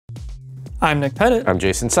I'm Nick Pettit. I'm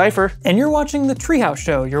Jason Seifer. And you're watching The Treehouse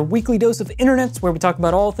Show, your weekly dose of internets where we talk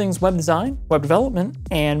about all things web design, web development,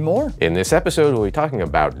 and more. In this episode, we'll be talking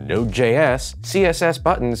about Node.js, CSS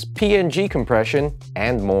buttons, PNG compression,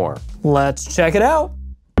 and more. Let's check it out.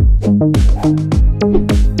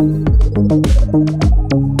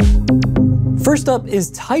 First up is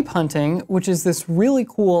Type Hunting, which is this really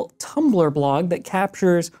cool Tumblr blog that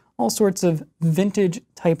captures all sorts of vintage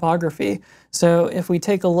typography. So if we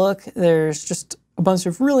take a look, there's just a bunch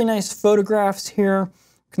of really nice photographs here.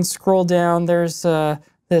 You can scroll down. There's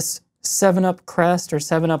this 7-Up crest or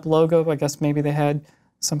 7-Up logo. I guess maybe they had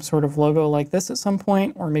some sort of logo like this at some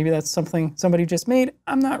point, or maybe that's something somebody just made.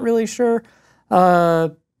 I'm not really sure.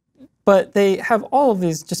 But they have all of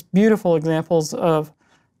these just beautiful examples of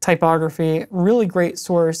typography, really great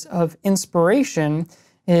source of inspiration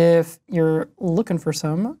if you're looking for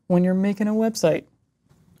some when you're making a website.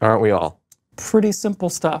 Aren't we all? Pretty simple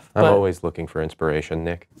stuff. I'm always looking for inspiration,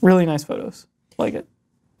 Nick. Really nice photos. Like it.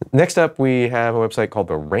 Next up, we have a website called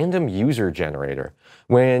the Random User Generator.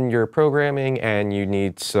 When you're programming and you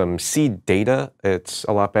need some seed data, it's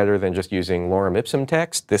a lot better than just using lorem ipsum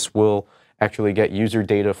text. This will actually get user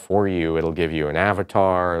data for you. It'll give you an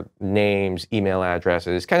avatar, names, email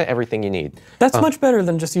addresses, kind of everything you need. That's much better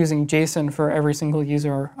than just using JSON for every single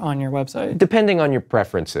user on your website. Depending on your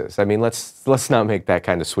preferences. I mean, let's not make that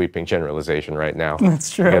kind of sweeping generalization right now. That's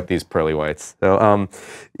true. Get these pearly whites. So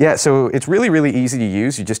yeah, so it's really, really easy to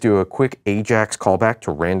use. You just do a quick AJAX callback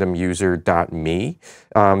to randomuser.me.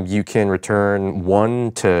 You can return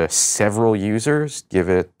one to several users, give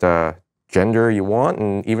it gender you want,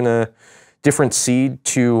 and even a different seed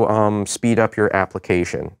to speed up your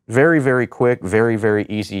application. Very, very quick, very, very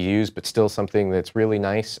easy to use, but still something that's really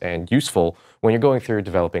nice and useful when you're going through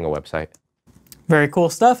developing a website. Very cool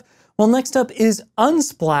stuff. Well, next up is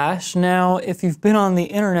Unsplash. Now, if you've been on the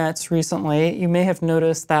internets recently, you may have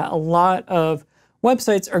noticed that a lot of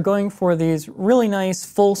websites are going for these really nice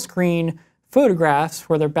full screen photographs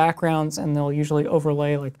for their backgrounds, and they'll usually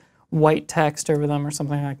overlay like white text over them or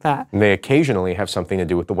something like that. And they occasionally have something to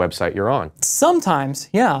do with the website you're on. Sometimes,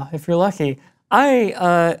 yeah, if you're lucky.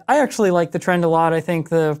 I actually like the trend a lot. I think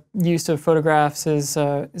the use of photographs is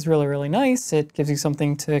really, really nice. It gives you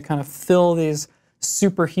something to kind of fill these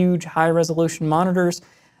super huge high-resolution monitors.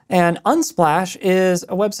 And Unsplash is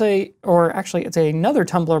a website, or actually it's another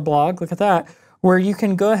Tumblr blog, look at that, where you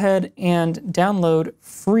can go ahead and download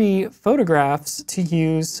free photographs to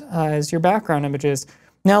use as your background images.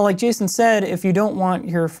 Now, like Jason said, if you don't want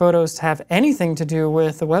your photos to have anything to do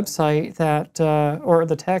with the website that, or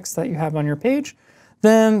the text that you have on your page,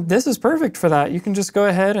 then this is perfect for that. You can just go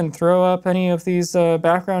ahead and throw up any of these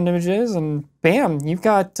background images, and bam, you've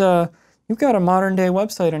got a modern day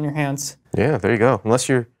website on your hands. Yeah, there you go. Unless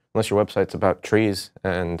your website's about trees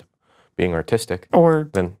and being artistic,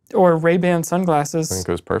 or Ray-Ban sunglasses, then it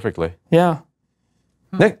goes perfectly. Yeah.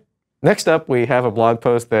 Next up, we have a blog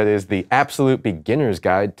post that is the absolute beginner's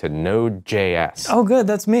guide to Node.js. Oh, good.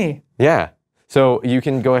 That's me. Yeah. So you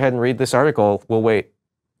can go ahead and read this article. We'll wait.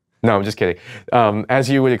 No, I'm just kidding. As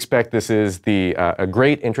you would expect, this is a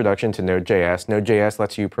great introduction to Node.js. Node.js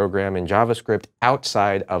lets you program in JavaScript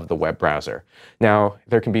outside of the web browser. Now,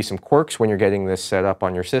 there can be some quirks when you're getting this set up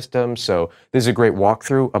on your system. So this is a great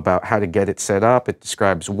walkthrough about how to get it set up. It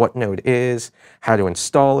describes what Node is, how to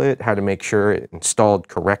install it, how to make sure it's installed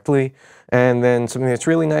correctly. And then something that's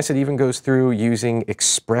really nice, it even goes through using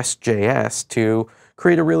Express.js to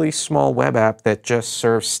create a really small web app that just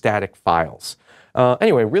serves static files.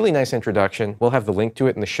 Anyway, really nice introduction. We'll have the link to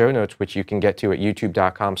it in the show notes, which you can get to at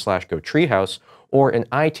youtube.com/gotreehouse, or in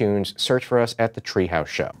iTunes, search for us at The Treehouse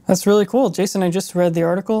Show. That's really cool. Jason, I just read the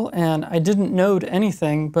article, and I didn't node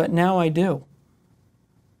anything, but now I do.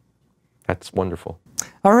 That's wonderful.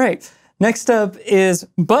 All right. Next up is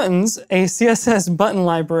Buttons, a CSS button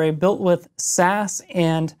library built with Sass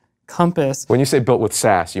and Compass. When you say built with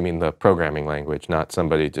Sass, you mean the programming language, not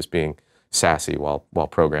somebody just being sassy while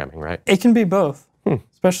programming, right? It can be both,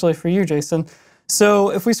 especially for you, Jason. So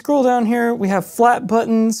if we scroll down here, we have flat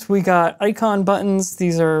buttons, we got icon buttons.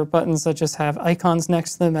 These are buttons that just have icons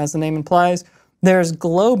next to them, as the name implies. There's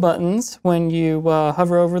glow buttons. When you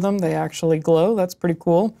hover over them, they actually glow. That's pretty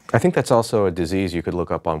cool. I think that's also a disease you could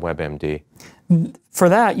look up on WebMD. For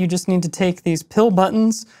that, you just need to take these pill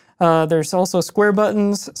buttons. There's also square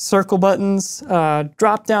buttons, circle buttons,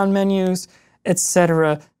 drop-down menus,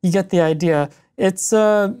 etc. You get the idea. It's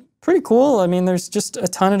pretty cool. I mean, there's just a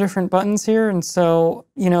ton of different buttons here, and so,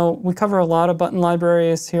 you know, we cover a lot of button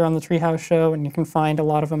libraries here on the Treehouse Show, and you can find a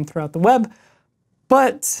lot of them throughout the web.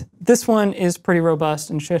 But this one is pretty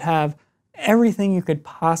robust and should have everything you could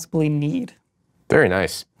possibly need. Very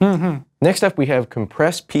nice. Next up, we have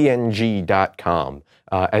CompressPNG.com.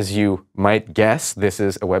 As you might guess, this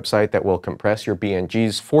is a website that will compress your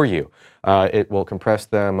PNGs for you. It will compress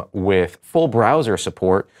them with full browser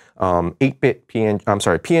support, 8-bit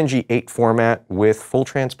PNG 8 format with full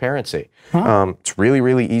transparency. It's really,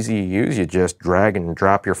 really easy to use. You just drag and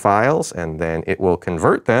drop your files, and then it will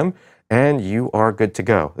convert them, and you are good to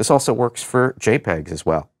go. This also works for JPEGs as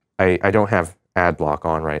well. I don't have ad block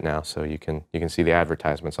on right now, so you can see the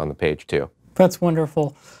advertisements on the page too. That's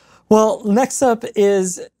wonderful. Well, next up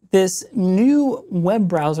is this new web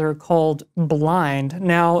browser called Blind.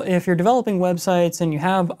 Now, if you're developing websites and you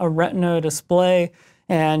have a Retina display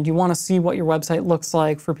and you want to see what your website looks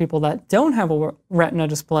like for people that don't have a Retina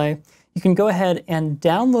display, you can go ahead and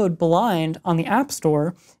download Blind on the App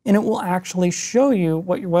Store, and it will actually show you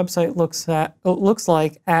what your website looks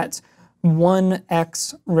like at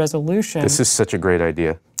 1x resolution. This is such a great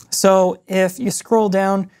idea. So if you scroll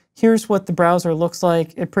down, here's what the browser looks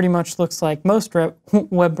like. It pretty much looks like most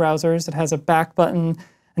web browsers. It has a back button,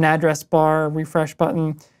 an address bar, a refresh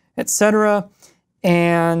button, etc.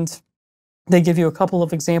 And they give you a couple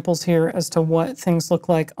of examples here as to what things look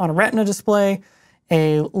like on a Retina display,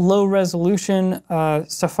 a low resolution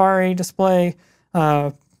Safari display,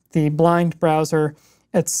 the Blind browser,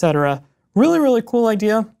 etc. Really, really cool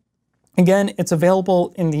idea. Again, it's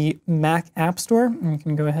available in the Mac App Store, and you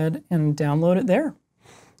can go ahead and download it there.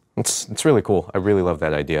 It's really cool. I really love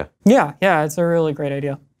that idea. Yeah, it's a really great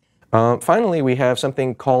idea. Finally, we have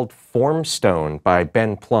something called Formstone by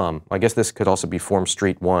Ben Plum. I guess this could also be Form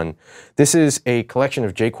Street 1. This is a collection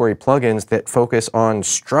of jQuery plugins that focus on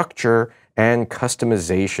structure and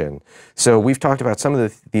customization. So we've talked about some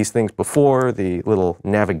of these things before, the little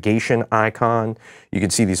navigation icon. You can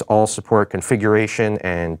see these all support configuration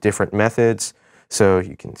and different methods. So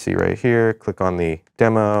you can see right here, click on the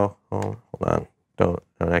demo. Oh, hold on, don't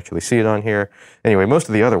actually see it on here. Anyway, most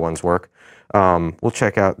of the other ones work. We'll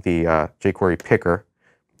check out the jQuery picker.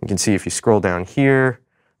 You can see if you scroll down here,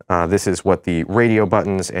 this is what the radio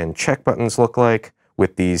buttons and check buttons look like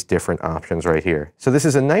with these different options right here. So this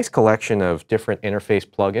is a nice collection of different interface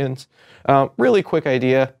plugins. Really quick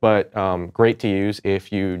idea, but great to use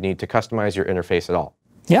if you need to customize your interface at all.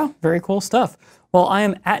 Yeah, very cool stuff. Well, I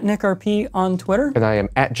am at NickRP on Twitter. And I am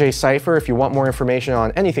at JSeifer. If you want more information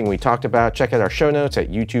on anything we talked about, check out our show notes at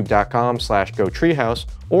youtube.com/GoTreehouse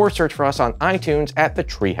or search for us on iTunes at The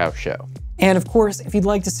Treehouse Show. And of course, if you'd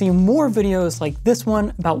like to see more videos like this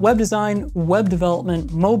one about web design, web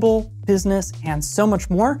development, mobile, business, and so much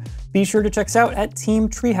more, be sure to check us out at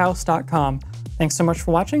teamtreehouse.com. Thanks so much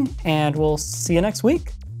for watching, and we'll see you next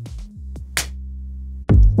week.